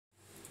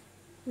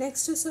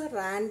Next is a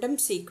random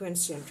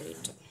sequence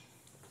generator.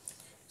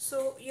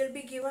 So you'll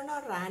be given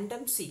a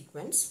random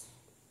sequence.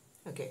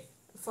 Okay,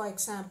 for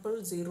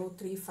example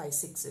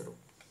 03560.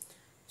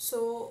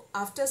 So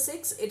after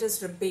 6 it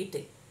is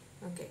repeating.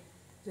 Okay,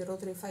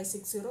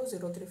 03560,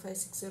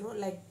 03560,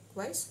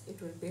 likewise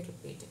it will be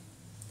repeating.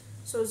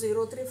 So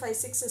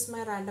 0356 is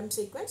my random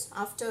sequence.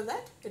 After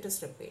that it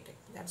is repeating.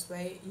 That's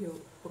why you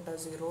put a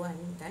 0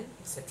 and then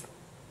etc.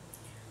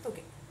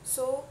 Okay,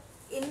 so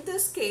in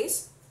this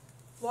case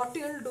what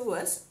you'll do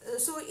is,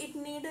 so it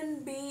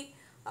needn't be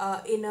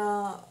in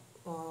a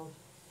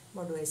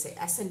what do I say,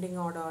 ascending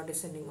order,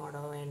 descending order,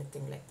 or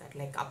anything like that,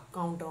 like up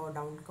counter or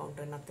down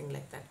counter, nothing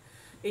like that.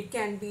 It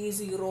can be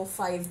 0,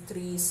 5,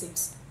 3,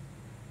 6.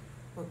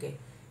 Okay,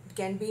 it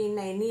can be in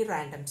any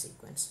random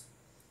sequence.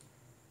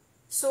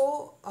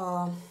 So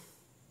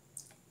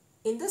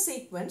in the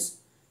sequence,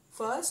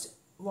 first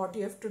what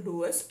you have to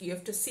do is you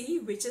have to see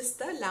which is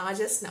the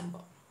largest number.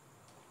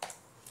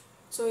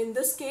 So in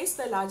this case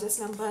the largest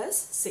number is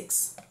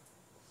 6.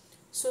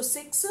 So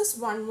 6 is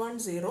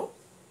 110.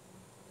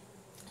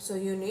 So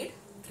you need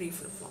 3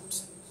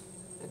 flip-flops.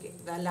 Okay,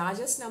 the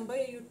largest number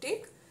you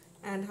take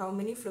and how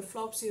many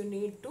flip-flops you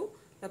need to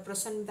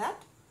represent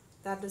that,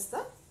 that is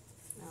the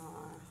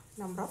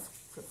number of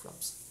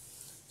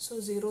flip-flops. So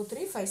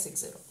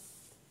 03560.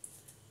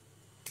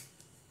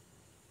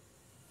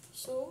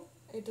 So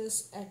it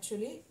is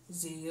actually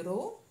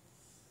 0,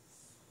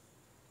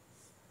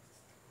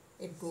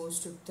 it goes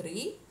to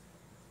 3,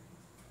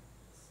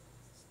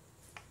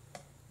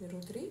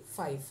 0, 3,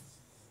 5,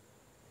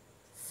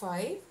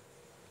 5,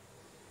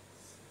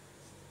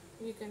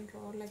 you can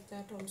draw like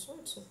that also,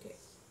 it's okay,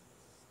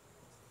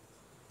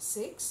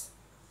 6,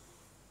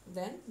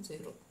 then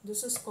 0.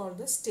 This is called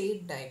the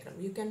state diagram.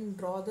 You can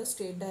draw the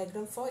state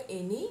diagram for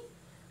any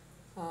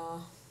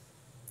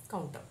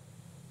counter.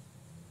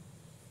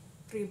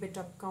 3-bit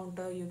up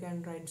counter, you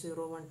can write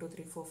 0, 1, 2,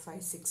 3, 4,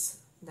 5, 6,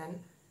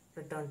 then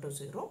return to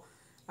 0.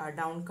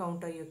 Down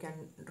counter, you can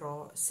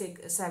draw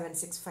 7,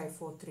 6, 5,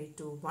 4, 3,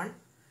 2, 1,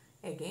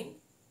 again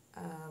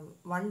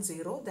 1,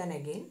 0, then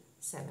again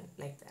 7,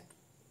 like that.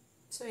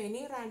 So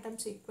any random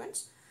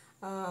sequence,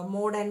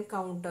 mode n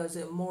counters,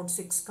 mode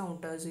 6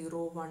 counter,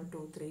 0, 1,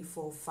 2, 3,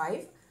 4,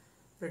 5,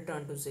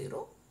 return to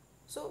 0.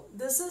 So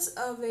this is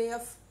a way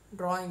of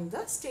drawing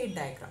the state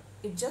diagram.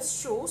 It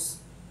just shows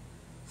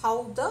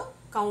how the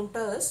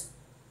counter is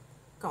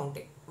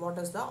counting, what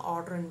is the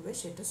order in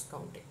which it is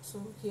counting.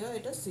 So here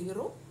it is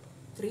 0,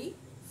 3,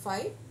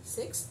 5,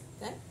 6,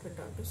 then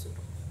return to 0.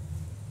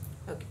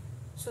 Okay,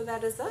 so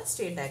that is the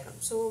state diagram.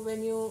 So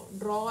when you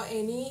draw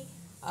any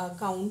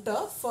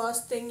counter,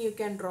 first thing you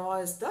can draw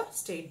is the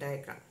state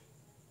diagram.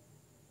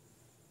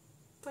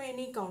 For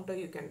any counter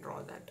you can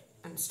draw that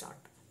and start.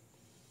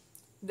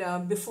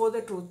 Before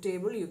the truth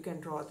table you can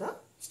draw the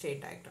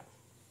state diagram.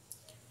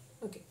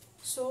 Okay,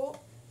 so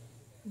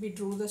we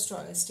drew the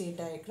state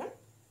diagram,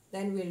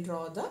 then we'll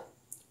draw the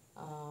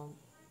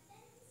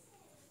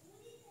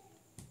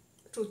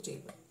truth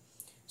table.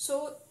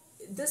 So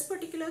this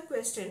particular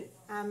question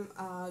I'm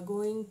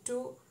going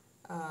to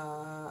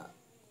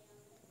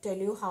tell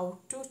you how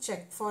to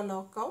check for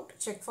lockout.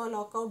 Check for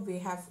lockout we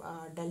have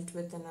dealt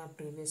with in our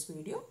previous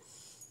video.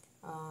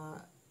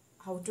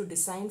 How to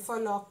design for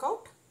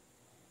lockout,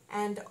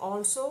 and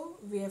also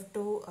we have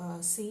to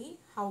see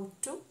how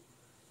to,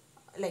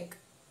 like,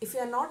 if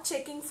you are not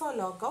checking for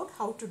lockout,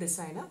 how to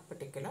design a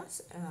particular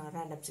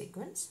random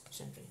sequence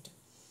generator.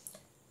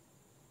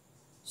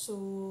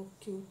 So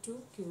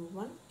Q2,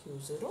 Q1,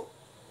 Q0.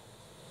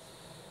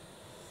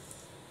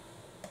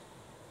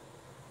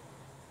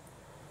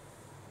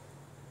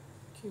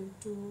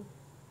 Q2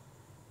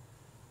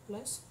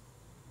 plus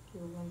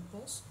Q1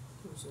 plus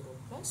Q0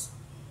 plus.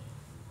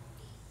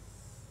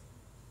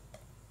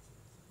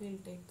 We'll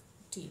take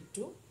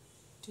T2,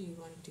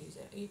 T1, T0.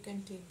 You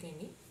can take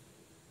any.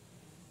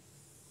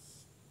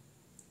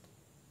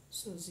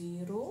 So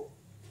 0,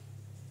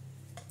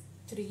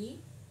 3,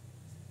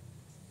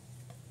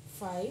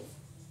 5,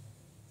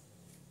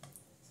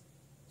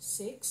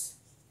 6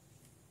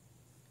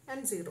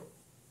 and 0.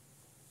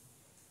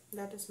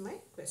 That is my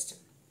question.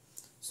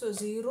 So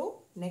 0,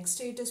 next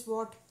state is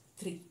what?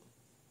 3.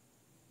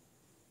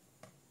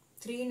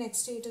 3 next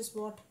state is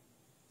what?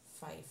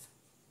 5.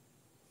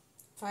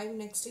 5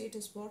 next state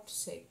is what?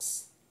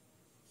 6.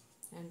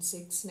 And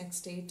 6 next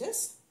state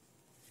is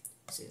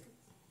 0.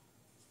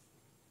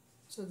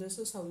 So this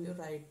is how you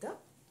write the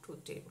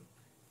truth table.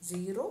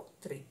 0,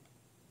 3.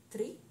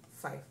 3,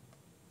 5.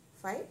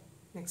 5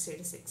 next state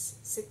is 6.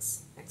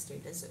 6 next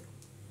state is 0.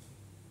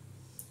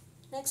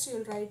 Next you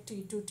will write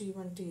T2,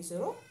 T1,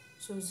 T0.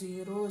 So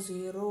 0,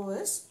 0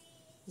 is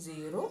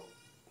 0.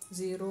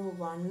 0,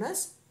 1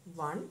 is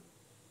 1.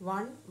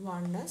 1,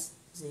 1 is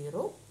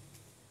 0.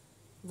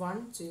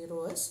 1,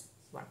 0 is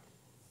 1.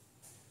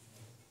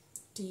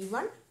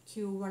 T1,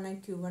 Q1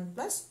 and Q1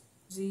 plus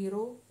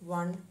 0,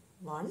 1,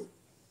 1.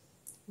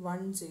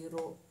 1,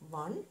 0,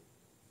 1.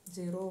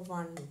 0,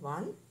 1,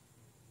 1.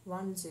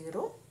 1,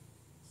 0,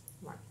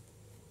 1.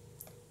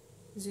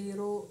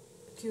 0,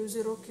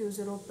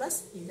 Q0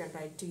 plus, you can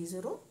write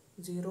T0,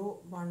 0,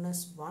 1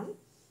 is 1,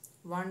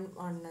 1,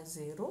 1 is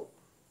 0,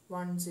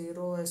 1,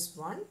 0 is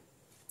 1,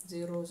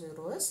 0,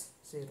 0 is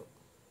 0.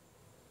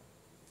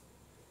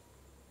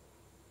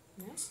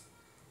 Yes.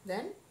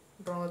 Then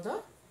draw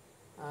the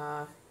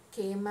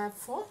K map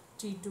for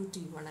T2,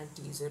 T1 and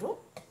T0.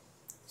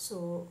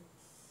 So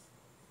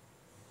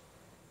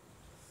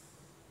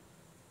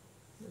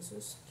this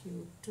is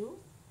Q2,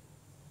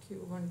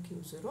 Q1,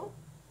 Q0.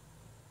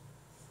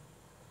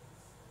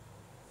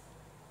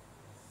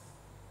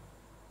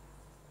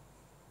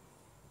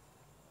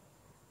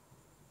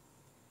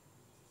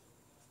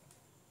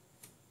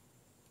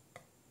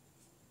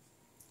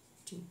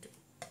 T2.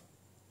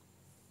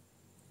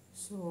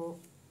 So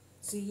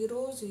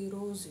 0,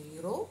 0,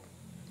 0,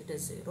 it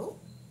is 0,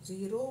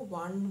 0,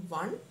 1,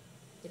 1,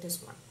 it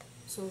is 1.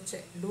 So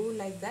check, do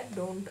like that,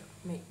 don't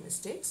make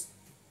mistakes.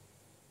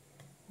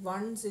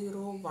 1,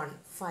 0, 1,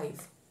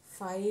 5,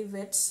 5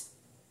 it's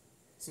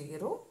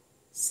 0,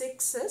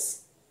 6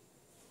 is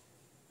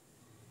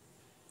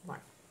 1.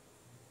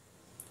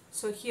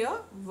 So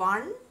here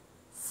 1,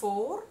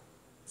 4,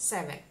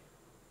 7.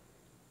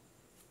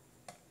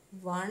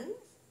 1,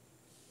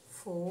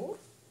 4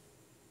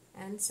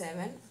 and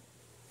 7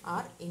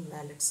 are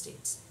invalid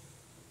states.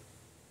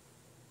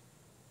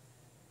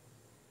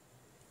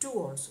 2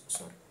 also,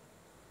 sorry.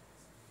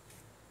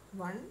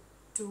 1,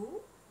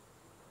 2,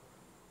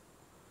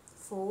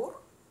 4,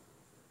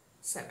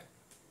 7.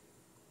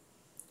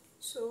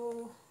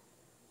 So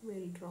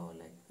we'll draw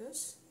like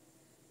this.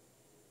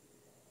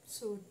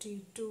 So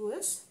T2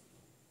 is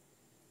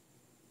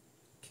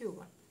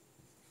Q1.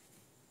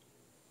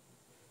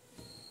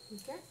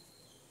 Okay.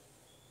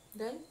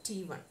 Then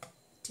T1.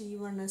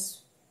 T1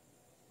 is,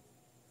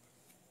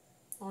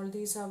 all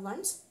these are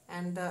ones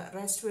and the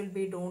rest will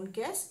be don't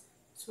guess.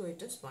 So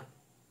it is 1.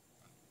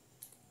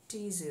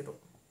 T0.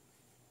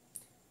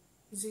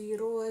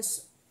 0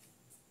 is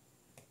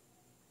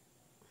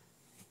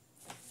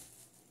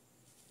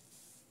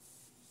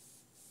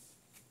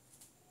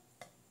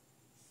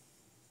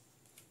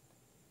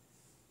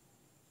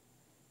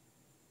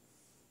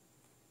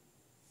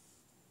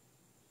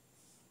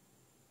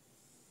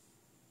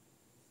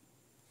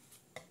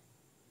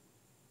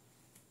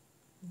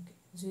okay.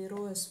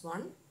 0 is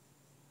 1.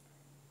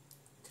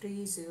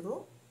 3,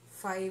 0.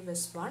 5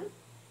 is 1. 1,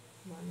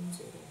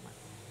 0, 1.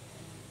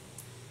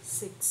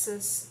 6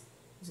 is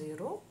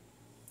 0.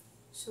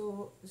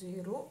 So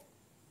 0.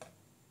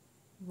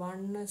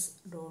 1 is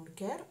don't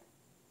care.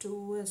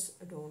 2 is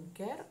don't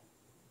care.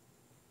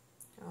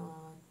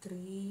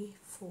 3,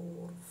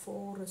 4.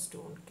 4 is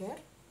don't care.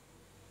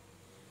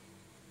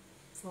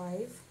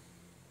 5,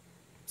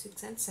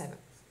 6 and 7.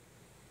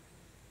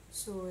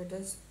 So it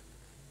is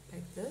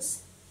like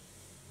this.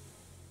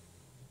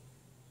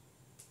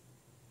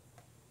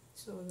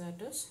 So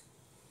that is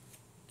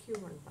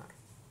Q1 bar.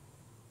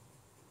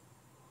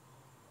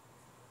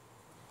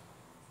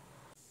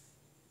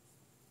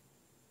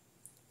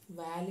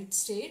 Valid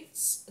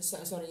states,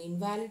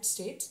 invalid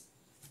states.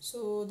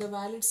 So the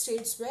valid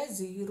states were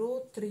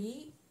 0,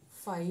 3,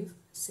 5,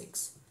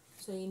 6.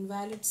 So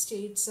invalid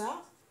states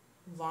are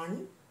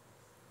 1,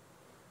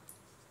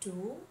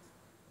 2,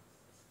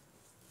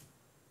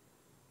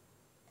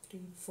 3,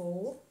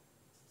 4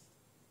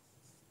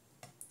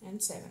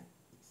 and 7.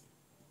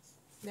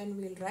 Then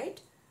we'll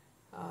write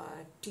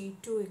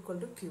T2 equal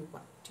to Q1.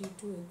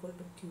 T2 equal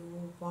to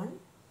Q1.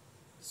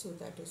 So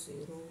that is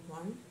 0,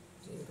 1,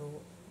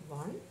 0,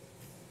 1.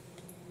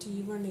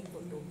 T1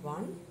 equal to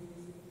 1.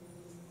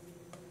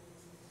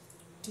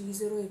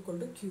 T0 equal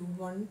to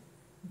Q1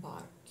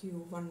 bar.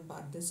 Q1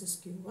 bar. This is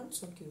Q1.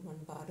 So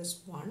Q1 bar is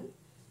 1,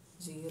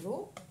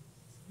 0,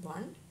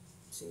 1,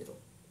 0.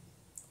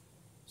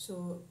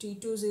 So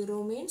T2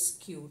 0 means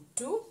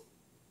Q2.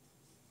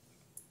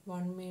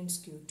 1 means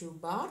Q2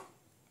 bar.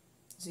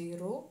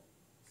 0,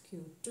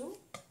 Q2,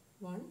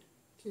 1,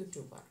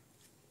 Q2 bar.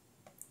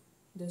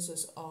 This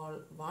is all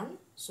 1.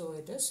 So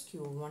it is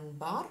Q1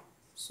 bar.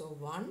 So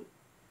 1,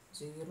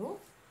 0,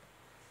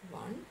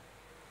 1,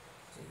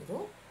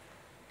 0.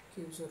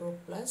 Q0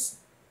 plus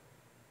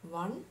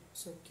 1.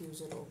 So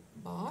Q0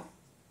 bar.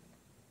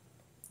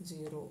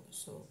 0.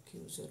 So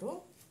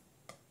Q0.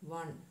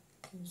 1,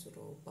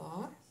 Q0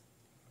 bar.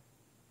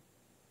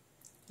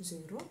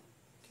 0,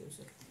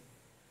 Q0.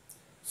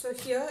 So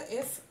here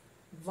if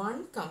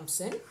 1 comes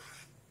in,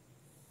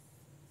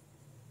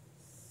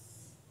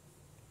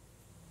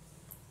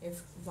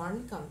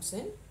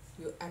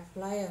 you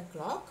apply a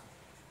clock,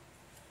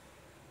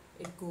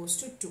 it goes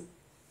to 2.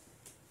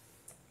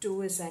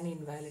 2 is an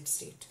invalid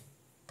state.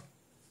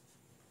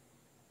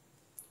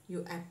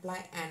 You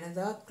apply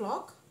another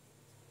clock,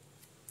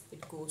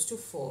 it goes to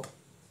 4.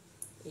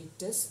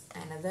 It is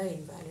another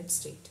invalid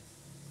state.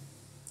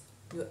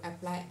 You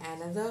apply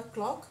another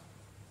clock,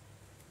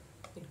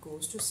 it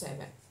goes to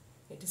 7.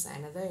 It is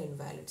another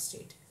invalid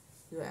state.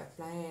 You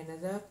apply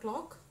another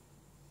clock,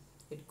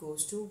 it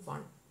goes to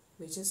 1,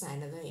 which is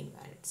another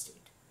invalid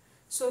state.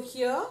 So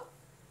here,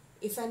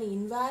 if an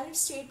invalid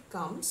state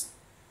comes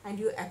and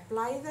you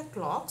apply the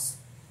clocks,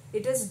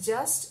 It is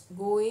just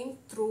going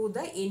through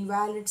the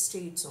invalid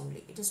states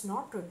only. It is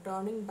not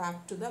returning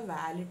back to the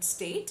valid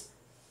state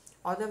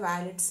or the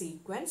valid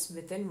sequence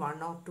within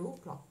 1 or 2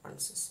 clock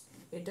pulses.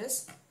 It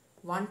is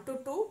 1 to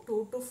 2,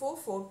 2 to 4,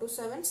 4 to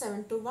 7,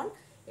 7 to 1.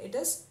 It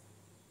is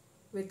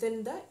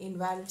within the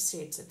invalid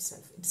states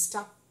itself. It's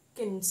stuck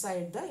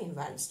inside the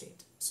invalid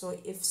state. So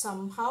if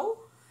somehow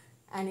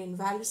an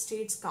invalid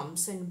state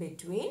comes in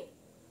between,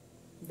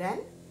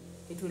 then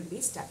it will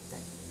be stuck there.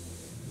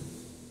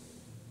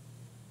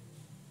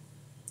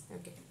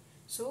 Okay,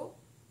 so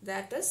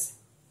that is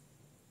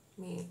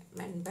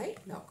meant by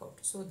lockout.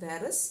 So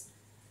there is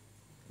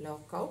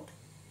lockout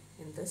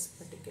in this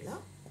particular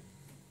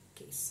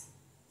case.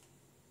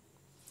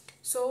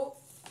 So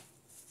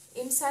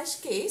in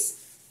such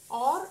case,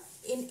 or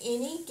in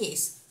any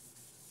case,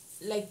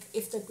 like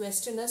if the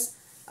question is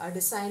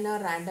design a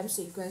random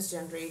sequence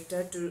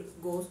generator to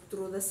go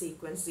through the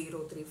sequence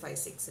 0, 3, 5,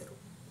 6, 0,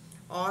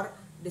 or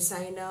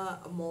design a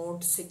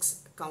mode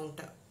 6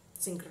 counter,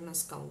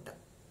 synchronous counter.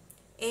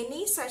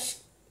 Any such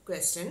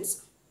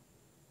questions,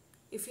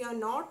 if you are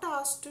not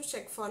asked to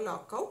check for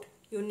lockout,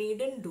 you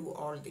needn't do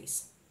all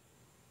these.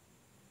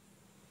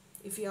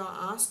 If you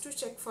are asked to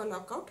check for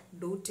lockout,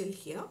 do till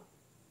here.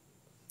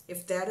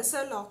 If there is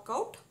a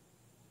lockout,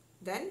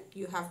 then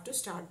you have to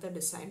start the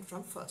design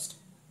from first.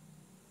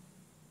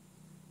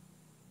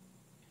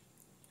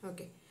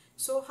 Okay,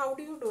 so how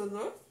do you do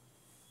that?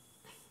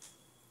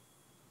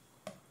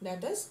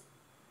 That is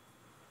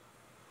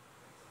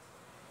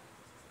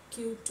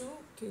Q2,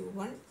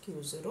 Q1,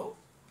 Q0,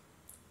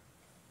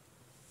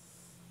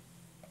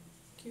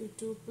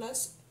 Q2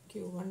 plus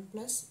Q1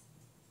 plus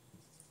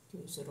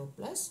Q0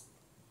 plus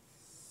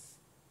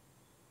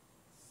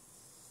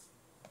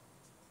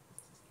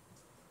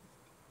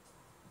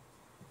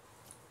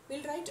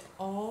we'll write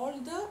all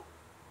the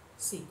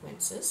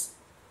sequences,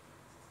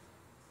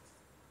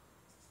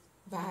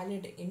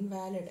 valid,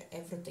 invalid,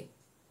 everything.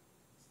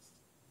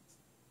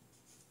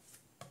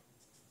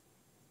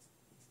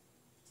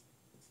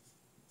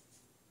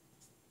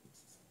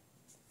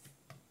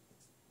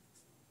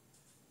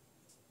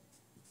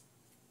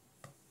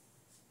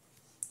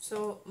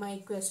 So my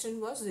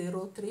question was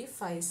 0, 3,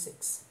 5,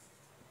 6.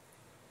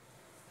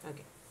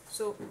 Okay.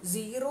 So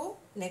 0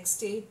 next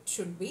state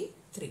should be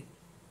 3.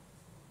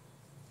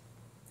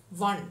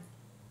 1,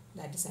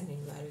 that is an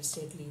invalid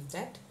state, leave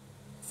that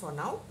for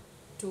now.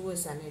 2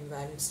 is an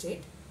invalid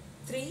state.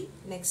 3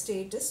 next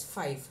state is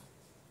 5.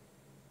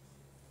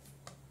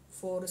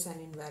 4 is an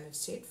invalid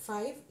state.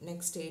 5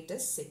 next state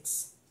is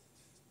 6.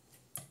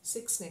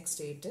 6 next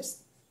state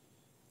is,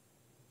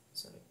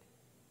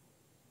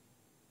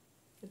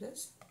 it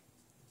is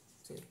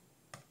 0.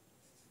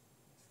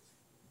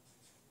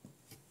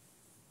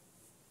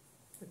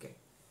 Okay.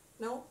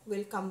 Now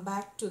we'll come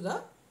back to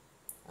the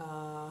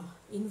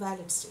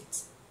invalid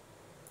states.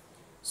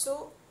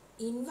 So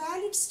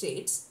invalid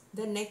states,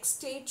 the next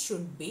state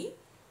should be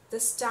the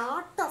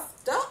start of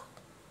the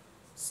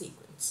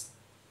sequence.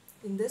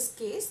 In this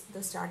case,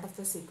 the start of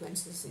the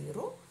sequence is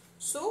 0.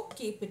 So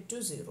keep it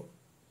to 0.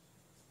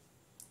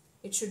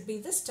 It should be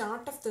the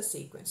start of the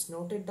sequence.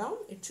 Note it down.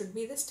 It should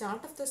be the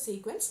start of the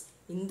sequence.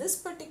 In this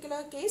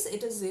particular case,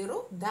 it is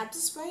 0. That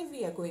is why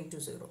we are going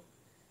to 0.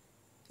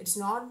 It's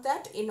not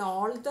that in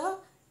all the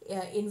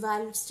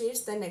invalid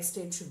states, the next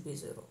state should be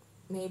 0.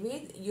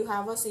 Maybe you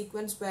have a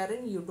sequence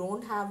wherein you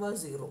don't have a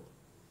 0.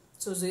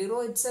 So 0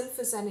 itself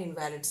is an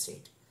invalid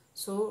state.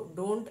 So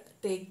don't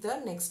take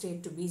the next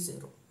state to be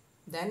 0.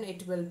 Then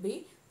it will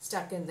be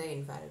stuck in the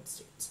invalid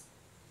states.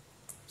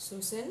 So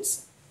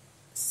since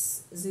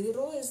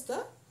 0 is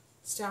the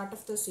start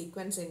of the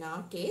sequence in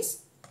our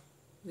case,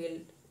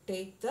 we'll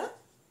take the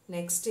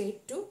next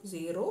state to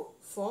 0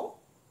 for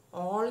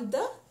all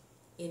the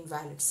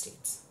invalid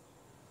states.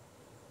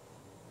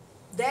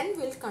 Then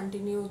we'll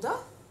continue the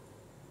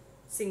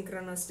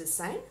synchronous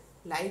design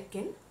like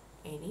in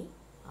any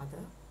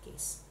other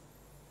case.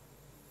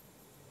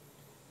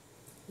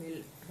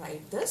 We'll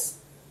write this,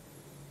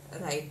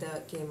 write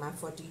the K-map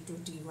for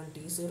T2, T1,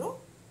 T0,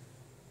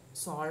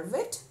 solve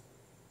it,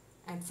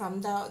 and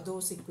from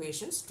those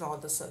equations draw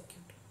the circuit.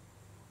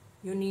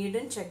 You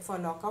needn't check for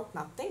lockout,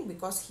 nothing,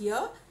 because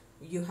here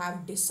you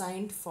have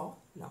designed for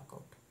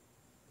lockout.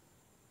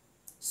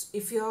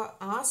 If you are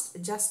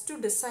asked just to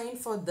design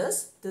for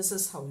this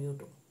is how you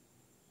do.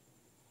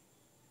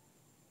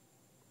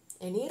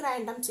 Any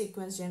random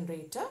sequence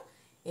generator,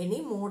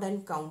 any mode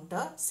and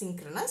counter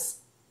synchronous,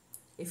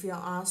 if you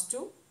are asked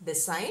to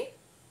design,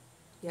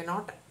 you're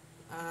not,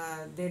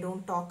 they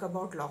don't talk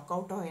about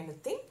lockout or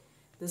anything.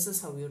 This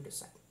is how you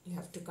design. You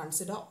have to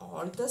consider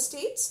all the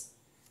states.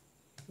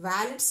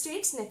 Valid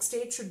states, next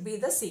state should be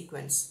the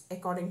sequence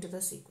according to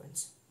the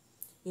sequence.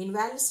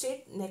 Invalid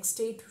state, next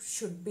state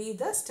should be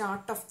the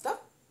start of the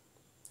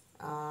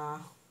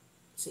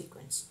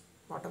sequence.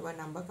 Whatever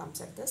number comes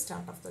at the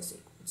start of the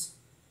sequence.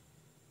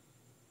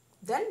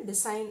 Then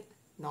design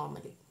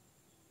normally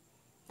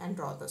and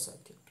draw the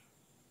circuit.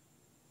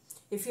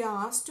 If you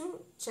are asked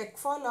to check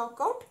for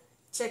lockout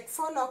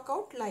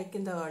like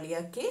in the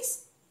earlier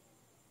case.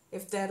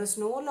 If there is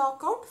no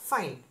lockout,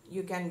 fine,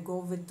 you can go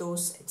with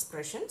those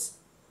expressions.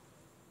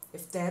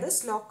 If there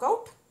is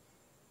lockout,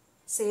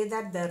 say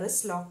that there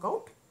is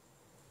lockout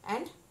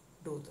and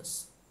do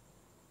this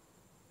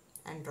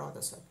and draw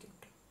the circuit.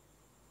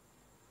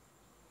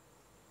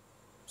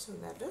 So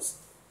that is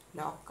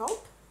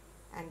lockout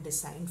and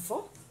design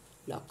for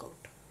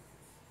lockout.